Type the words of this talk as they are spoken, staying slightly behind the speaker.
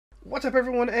What's up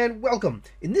everyone and welcome!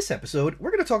 In this episode, we're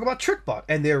going to talk about TrickBot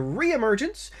and their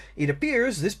re-emergence. It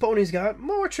appears this pony's got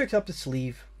more tricks up its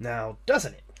sleeve now,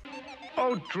 doesn't it?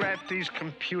 Oh, drat these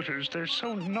computers. They're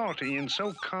so naughty and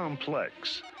so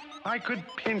complex. I could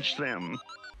pinch them.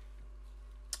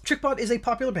 TrickBot is a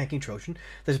popular banking Trojan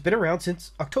that's been around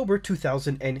since October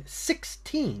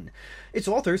 2016. Its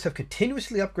authors have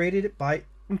continuously upgraded it by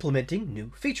implementing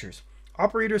new features.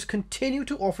 Operators continue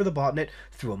to offer the botnet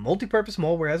through a multi-purpose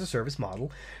malware as a service model,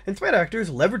 and threat actors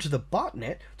leverage the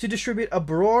botnet to distribute a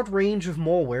broad range of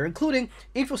malware, including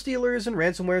info stealers and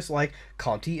ransomwares like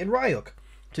Conti and Ryuk.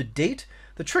 To date,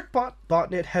 the TrickBot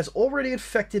botnet has already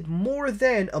infected more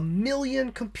than 1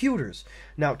 million computers.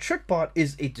 Now, TrickBot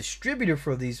is a distributor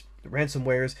for these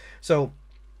ransomwares, so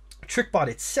TrickBot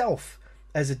itself,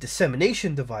 as a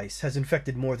dissemination device, has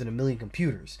infected more than 1 million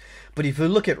computers. But if you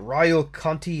look at Ryuk,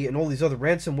 Conti, and all these other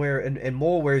ransomware and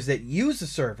malwares that use the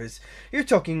service, you're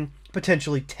talking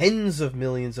potentially tens of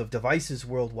millions of devices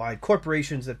worldwide,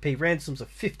 corporations that pay ransoms of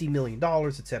 $50 million,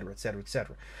 etc., etc.,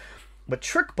 etc. But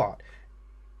TrickBot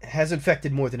has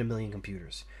infected more than 1 million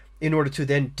computers in order to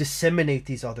then disseminate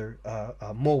these other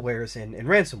malwares and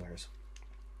ransomwares.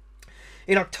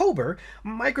 In October,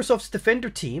 Microsoft's Defender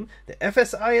team, the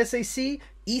FSISAC,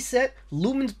 ESET,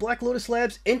 Lumen's Black Lotus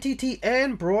Labs, NTT,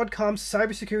 and Broadcom's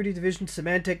cybersecurity division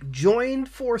Symantec joined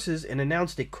forces and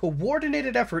announced a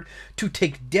coordinated effort to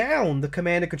take down the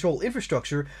command and control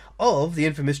infrastructure of the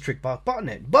infamous TrickBot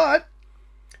botnet. But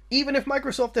even if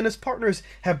Microsoft and its partners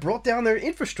have brought down their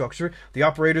infrastructure, the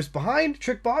operators behind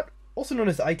TrickBot, also known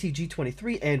as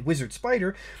ITG-23 and Wizard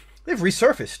Spider, they've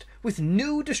resurfaced with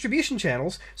new distribution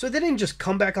channels, so they didn't just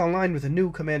come back online with a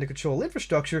new command and control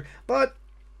infrastructure, but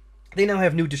they now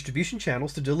have new distribution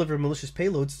channels to deliver malicious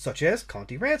payloads such as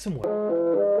Conti ransomware.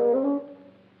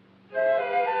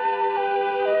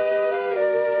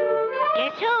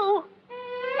 Guess who?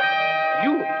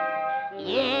 You?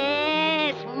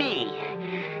 Yes, me.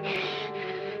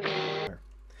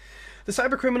 The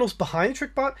cybercriminals behind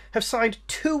TrickBot have signed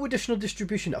 2 additional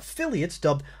distribution affiliates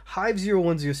dubbed Hive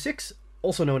 0106,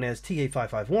 also known as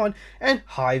TA551, and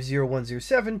Hive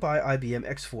 0107 by IBM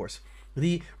X-Force.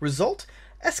 The result?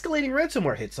 Escalating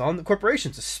ransomware hits on the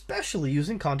corporations, especially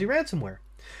using Conti ransomware.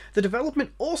 The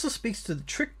development also speaks to the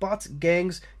TrickBot's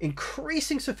gang's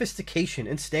increasing sophistication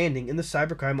and standing in the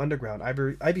cybercrime underground.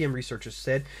 IBM researchers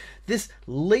said this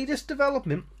latest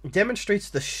development demonstrates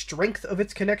the strength of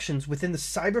its connections within the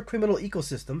cybercriminal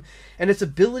ecosystem and its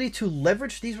ability to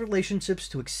leverage these relationships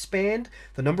to expand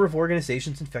the number of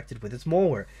organizations infected with its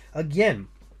malware. Again,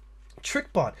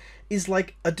 TrickBot is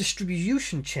like a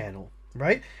distribution channel,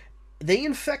 right? They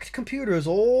infect computers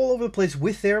all over the place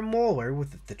with their malware,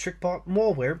 with the TrickBot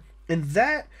malware, and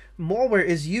that malware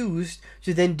is used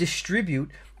to then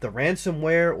distribute the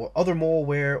ransomware or other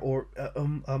malware or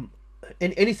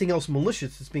and anything else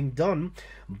malicious that's being done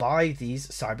by these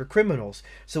cyber criminals.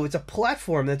 So it's a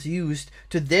platform that's used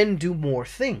to then do more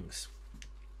things.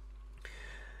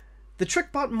 The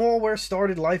TrickBot malware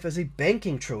started life as a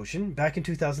banking Trojan back in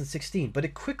 2016, but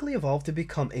it quickly evolved to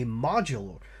become a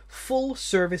modular,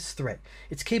 full-service threat.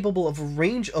 It's capable of a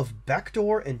range of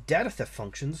backdoor and data theft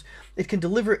functions. It can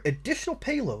deliver additional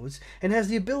payloads and has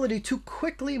the ability to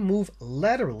quickly move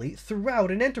laterally throughout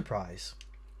an enterprise.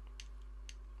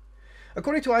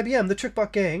 According to IBM, the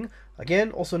TrickBot gang,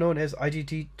 again also known as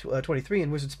IGT-23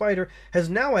 and Wizard Spider, has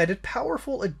now added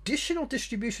powerful additional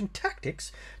distribution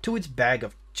tactics to its bag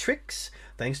of tricks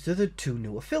thanks to the 2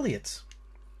 new affiliates.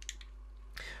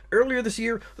 Earlier this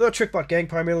year, the TrickBot gang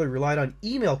primarily relied on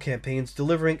email campaigns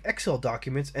delivering Excel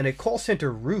documents and a call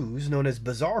center ruse known as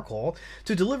Bazaar Call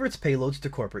to deliver its payloads to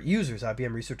corporate users,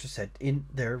 IBM researchers said in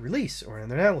their release or in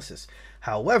their analysis.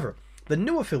 However, the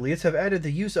new affiliates have added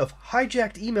the use of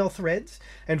hijacked email threads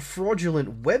and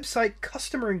fraudulent website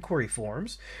customer inquiry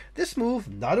forms. This move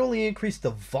not only increased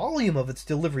the volume of its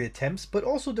delivery attempts, but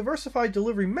also diversified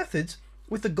delivery methods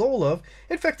with the goal of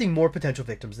infecting more potential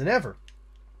victims than ever.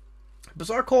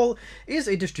 Bazaar Call is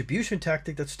a distribution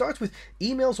tactic that starts with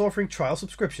emails offering trial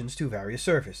subscriptions to various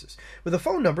services, with a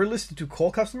phone number listed to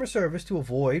call customer service to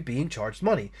avoid being charged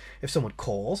money. If someone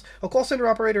calls, a call center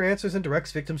operator answers and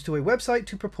directs victims to a website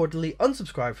to purportedly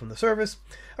unsubscribe from the service,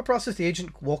 a process the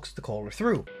agent walks the caller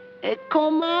through.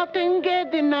 Come out and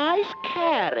get the nice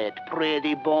carrot,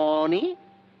 pretty Bonnie.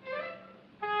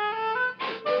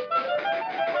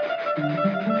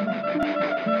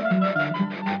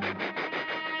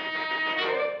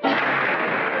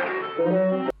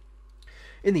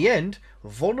 In the end,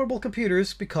 vulnerable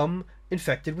computers become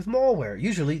infected with malware,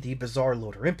 usually the Bazaar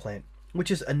Loader implant,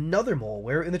 which is another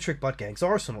malware in the TrickBot gang's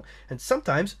arsenal, and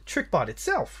sometimes TrickBot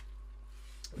itself.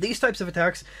 These types of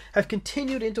attacks have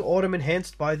continued into autumn,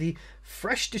 enhanced by the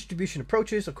fresh distribution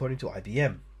approaches, according to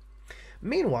IBM.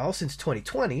 Meanwhile, since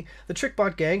 2020, the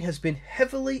TrickBot gang has been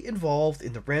heavily involved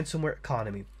in the ransomware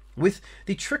economy, with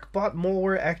the TrickBot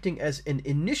malware acting as an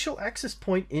initial access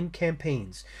point in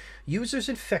campaigns. Users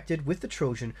infected with the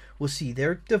Trojan will see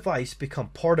their device become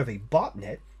part of a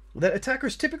botnet that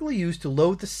attackers typically use to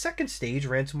load the second stage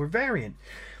ransomware variant.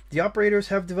 The operators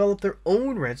have developed their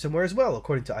own ransomware as well,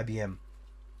 according to IBM.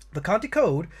 The Conti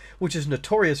code, which is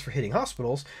notorious for hitting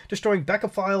hospitals, destroying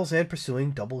backup files, and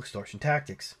pursuing double-extortion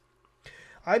tactics.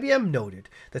 IBM noted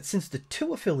that since the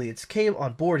two affiliates came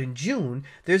on board in June,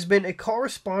 there's been a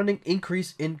corresponding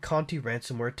increase in Conti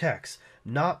ransomware attacks.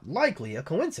 Not likely a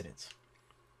coincidence.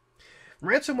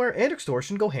 Ransomware and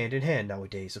extortion go hand in hand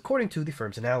nowadays, according to the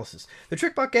firm's analysis. The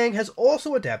TrickBot gang has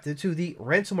also adapted to the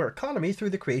ransomware economy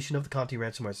through the creation of the Conti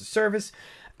ransomware as a service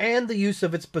and the use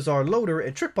of its Bazaar loader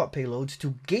and TrickBot payloads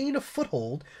to gain a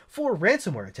foothold for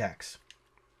ransomware attacks.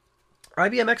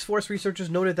 IBM X-Force researchers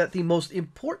noted that the most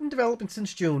important development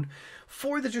since June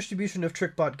for the distribution of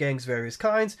TrickBot gang's various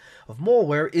kinds of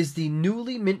malware is the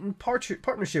newly minted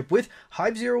partnership with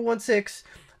Hive 016,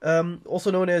 also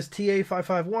known as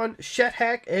TA551,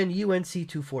 ShatHack, and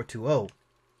UNC2420.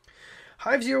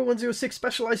 Hive 0106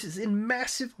 specializes in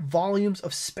massive volumes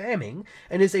of spamming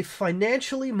and is a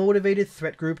financially motivated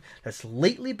threat group that's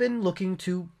lately been looking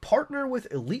to partner with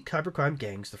elite cybercrime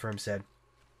gangs, the firm said.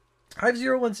 Hive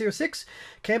 0106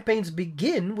 campaigns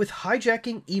begin with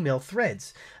hijacking email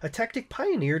threads, a tactic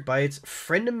pioneered by its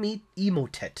frenemy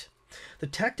emotet. The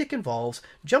tactic involves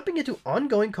jumping into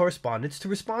ongoing correspondence to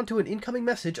respond to an incoming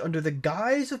message under the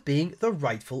guise of being the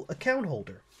rightful account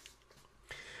holder.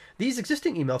 These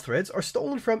existing email threads are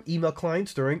stolen from email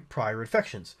clients during prior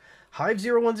infections. Hive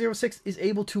 0106 is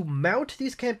able to mount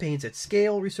these campaigns at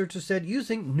scale, researchers said,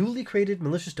 using newly created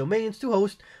malicious domains to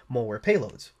host malware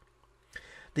payloads.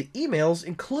 The emails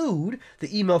include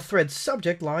the email thread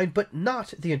subject line, but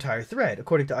not the entire thread,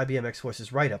 according to IBM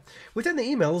X-Force's write-up. Within the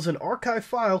email is an archive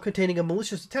file containing a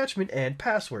malicious attachment and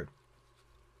password.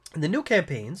 In the new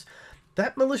campaigns,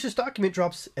 that malicious document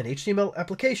drops an HTML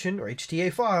application, or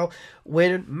HTA file,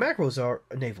 when macros are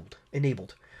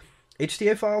enabled.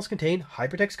 HTA files contain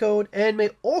hypertext code and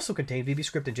may also contain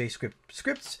VBScript and JScript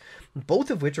scripts, both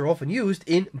of which are often used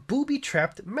in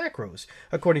booby-trapped macros,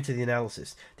 according to the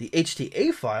analysis. The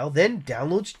HTA file then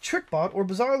downloads TrickBot or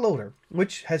Bazaar Loader,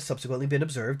 which has subsequently been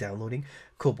observed downloading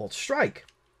Cobalt Strike.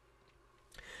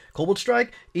 Cobalt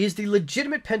Strike is the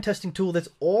legitimate pen testing tool that's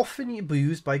often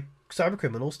used by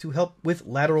cybercriminals to help with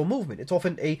lateral movement. It's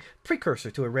often a precursor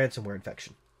to a ransomware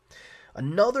infection.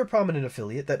 Another prominent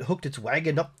affiliate that hooked its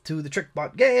wagon up to the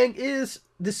TrickBot gang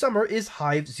this summer is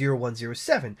Hive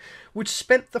 0107, which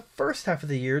spent the first half of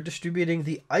the year distributing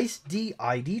the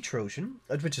ICE-D-ID Trojan,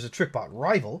 which is a TrickBot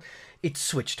rival. It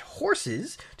switched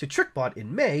horses to TrickBot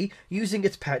in May using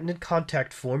its patented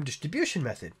contact form distribution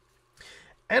method.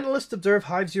 Analysts observe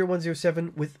Hive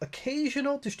 0107 with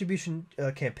occasional distribution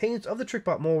campaigns of the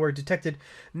TrickBot malware detected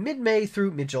mid-May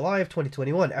through mid-July of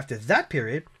 2021. After that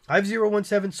period, Hive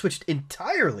 017 switched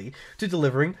entirely to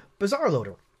delivering Bazaar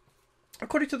Loader.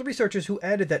 According to the researchers, who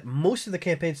added that most of the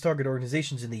campaigns target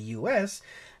organizations in the US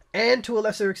and to a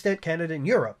lesser extent Canada and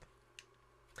Europe.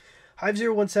 Hive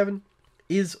 017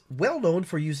 is well known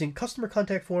for using customer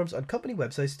contact forms on company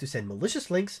websites to send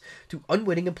malicious links to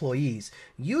unwitting employees.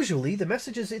 Usually, the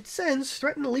messages it sends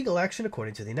threaten legal action,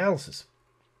 according to the analysis.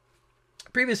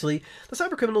 Previously, the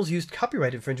cybercriminals used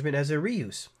copyright infringement as a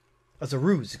ruse. The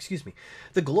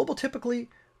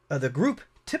group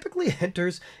typically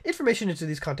enters information into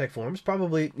these contact forms,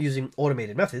 probably using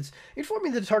automated methods,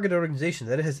 informing the target organization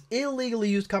that it has illegally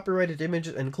used copyrighted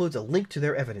images and includes a link to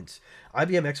their evidence.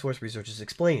 IBM X-Force researchers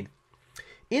explained.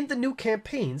 In the new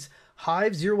campaigns,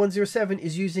 Hive 0107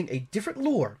 is using a different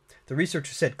lure, the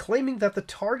researcher said, claiming that the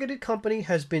targeted company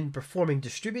has been performing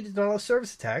distributed denial of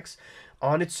service attacks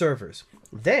on its servers.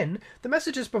 Then, the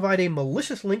messages provide a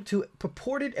malicious link to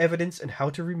purported evidence and how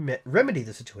to remedy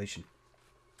the situation.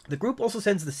 The group also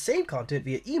sends the same content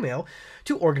via email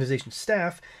to organization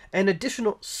staff, an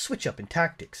additional switch-up in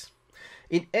tactics.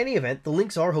 In any event, the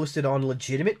links are hosted on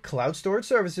legitimate cloud storage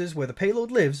services where the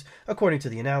payload lives, according to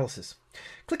the analysis.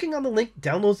 Clicking on the link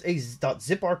downloads a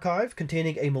 .zip archive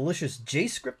containing a malicious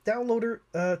JScript downloader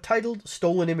titled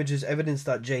Stolen Images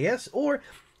Evidence.js or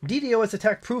DDoS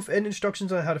attack proof and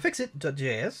instructions on how to fix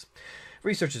it.js.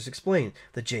 Researchers explain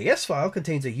the JS file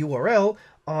contains a URL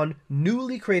on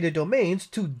newly created domains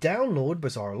to download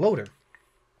Bazaar Loader.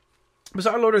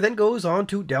 Bazaar Loader then goes on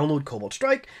to download Cobalt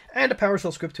Strike and a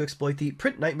PowerShell script to exploit the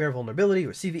Print Nightmare vulnerability,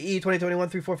 or CVE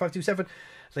 2021-34527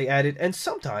 they added, and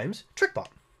sometimes TrickBot.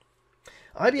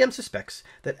 IBM suspects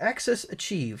that access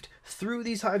achieved through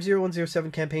these Hive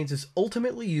 0107 campaigns is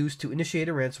ultimately used to initiate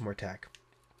a ransomware attack.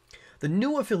 The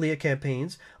new affiliate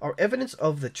campaigns are evidence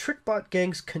of the TrickBot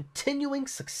gang's continuing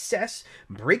success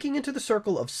breaking into the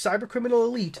circle of cybercriminal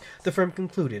elite, the firm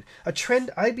concluded, a trend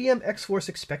IBM X-Force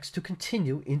expects to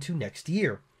continue into next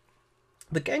year.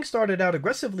 The gang started out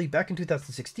aggressively back in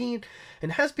 2016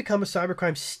 and has become a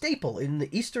cybercrime staple in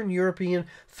the Eastern European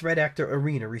threat actor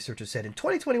arena, researchers said. In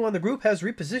 2021, the group has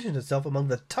repositioned itself among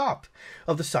the top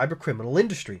of the cybercriminal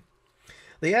industry.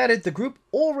 They added, the group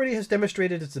already has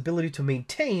demonstrated its ability to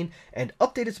maintain and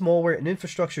update its malware and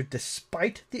infrastructure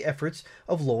despite the efforts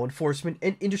of law enforcement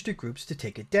and industry groups to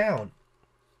take it down.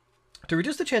 To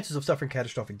reduce the chances of suffering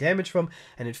catastrophic damage from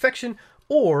an infection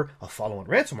or a follow-on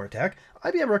ransomware attack,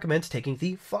 IBM recommends taking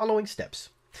the following steps.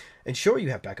 Ensure you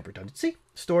have backup redundancy,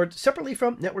 stored separately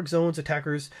from network zones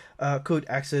attackers could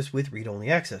access with read-only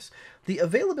access. The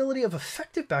availability of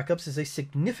effective backups is a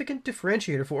significant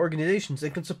differentiator for organizations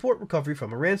and can support recovery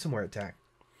from a ransomware attack.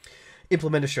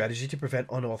 Implement a strategy to prevent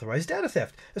unauthorized data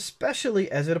theft,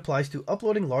 especially as it applies to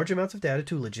uploading large amounts of data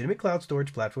to legitimate cloud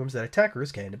storage platforms that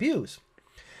attackers can abuse.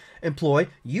 Employ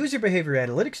user behavior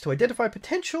analytics to identify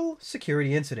potential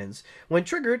security incidents. When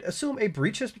triggered, assume a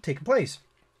breach has taken place.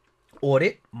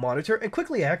 Audit, monitor, and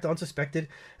quickly act on suspected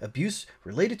abuse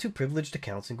related to privileged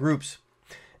accounts and groups.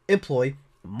 Employ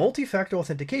multi-factor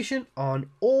authentication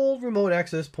on all remote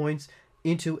access points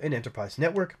into an enterprise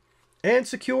network. And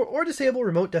secure or disable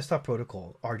remote desktop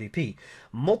protocol, RDP.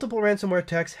 Multiple ransomware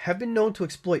attacks have been known to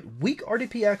exploit weak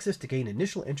RDP access to gain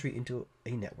initial entry into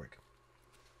a network.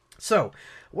 So,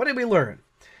 what did we learn?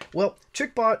 Well,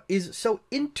 TrickBot is so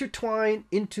intertwined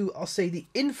into, I'll say, the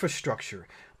infrastructure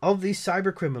of these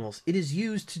cyber criminals. It is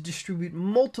used to distribute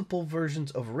multiple versions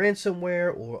of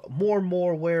ransomware or more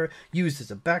malware used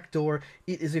as a backdoor.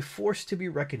 It is a force to be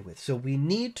reckoned with. So we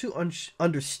need to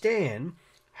understand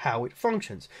how it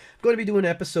functions. I'm going to be doing an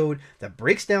episode that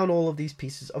breaks down all of these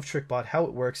pieces of TrickBot, how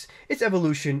it works, its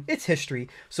evolution, its history,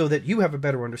 so that you have a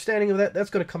better understanding of that.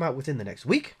 That's going to come out within the next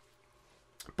week.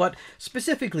 But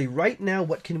specifically, right now,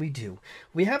 what can we do?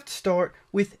 We have to start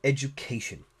with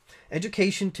education.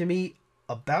 Education, to me,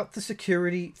 about the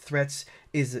security threats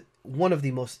is one of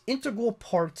the most integral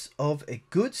parts of a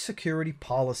good security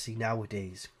policy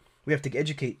nowadays. We have to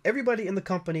educate everybody in the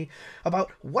company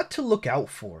about what to look out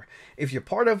for. If you're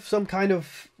part of some kind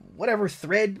of whatever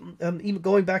thread, even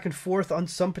going back and forth on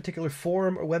some particular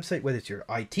forum or website, whether it's your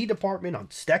IT department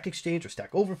on Stack Exchange or Stack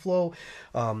Overflow,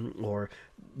 or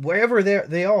wherever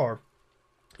they are,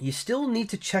 you still need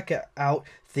to check out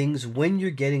things when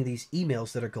you're getting these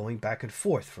emails that are going back and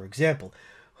forth. For example,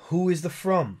 who is the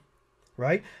from?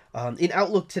 Right? In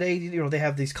Outlook today, they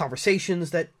have these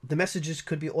conversations that the messages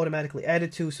could be automatically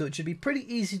added to, so it should be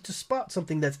pretty easy to spot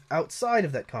something that's outside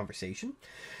of that conversation.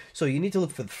 So you need to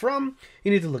look for the from,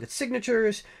 you need to look at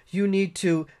signatures, you need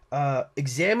to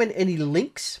examine any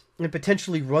links and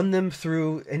potentially run them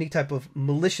through any type of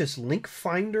malicious link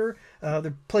finder. There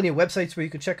are plenty of websites where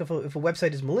you can check if a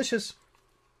website is malicious.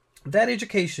 That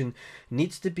education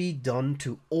needs to be done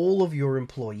to all of your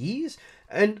employees,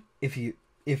 and if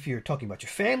you're talking about your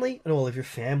family, and all of your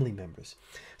family members.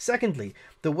 Secondly,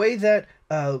 the way that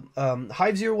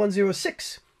Hive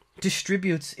 0106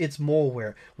 distributes its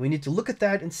malware, we need to look at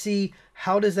that and see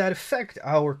how does that affect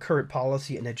our current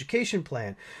policy and education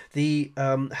plan.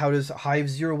 How does Hive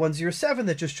 0107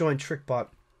 that just joined TrickBot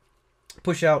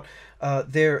push out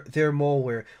their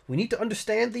malware? We need to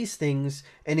understand these things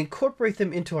and incorporate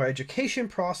them into our education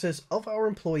process of our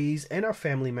employees and our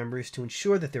family members to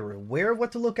ensure that they're aware of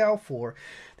what to look out for.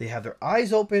 They have their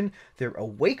eyes open, they're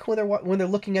awake when they're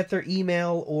looking at their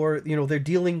email, or they're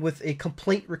dealing with a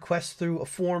complaint request through a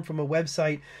form from a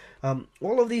website.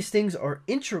 All of these things are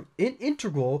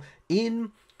integral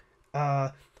in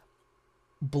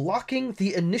blocking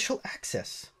the initial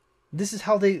access. This is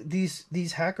how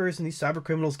these hackers and these cyber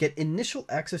criminals get initial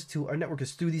access to our network,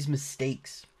 is through these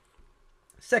mistakes.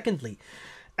 Secondly,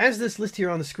 as this list here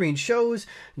on the screen shows,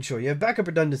 ensure you have backup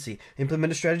redundancy,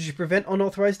 implement a strategy to prevent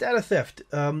unauthorized data theft,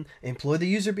 employ the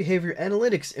user behavior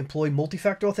analytics, employ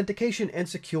multi-factor authentication, and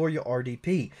secure your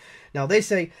RDP. Now they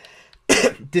say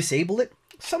disable it.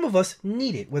 Some of us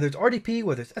need it, whether it's RDP,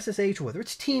 whether it's SSH, whether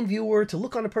it's TeamViewer, to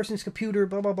look on a person's computer,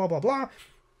 blah, blah, blah, blah, blah.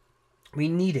 We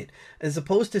need it. As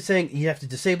opposed to saying you have to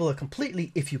disable it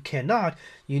completely. If you cannot,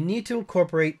 you need to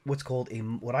incorporate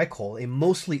what I call a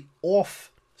mostly off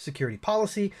security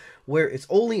policy where it's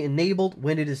only enabled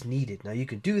when it is needed. Now you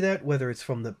can do that whether it's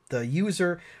from the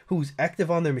user who's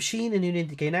active on their machine and you need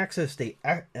to gain access, they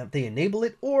enable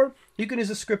it, or you can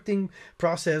use a scripting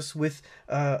process with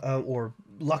or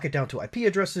lock it down to IP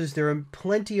addresses. There are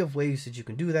plenty of ways that you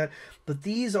can do that, but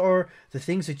these are the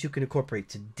things that you can incorporate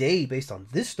today based on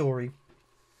this story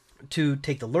to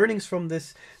take the learnings from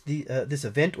this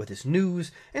event or this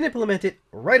news and implement it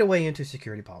right away into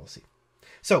security policy.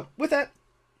 So with that,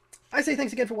 I say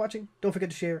thanks again for watching. Don't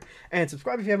forget to share and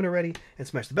subscribe if you haven't already, and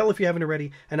smash the bell if you haven't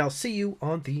already, and I'll see you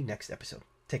on the next episode.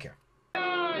 Take care.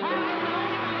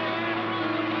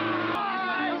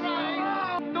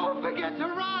 Don't forget to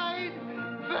run!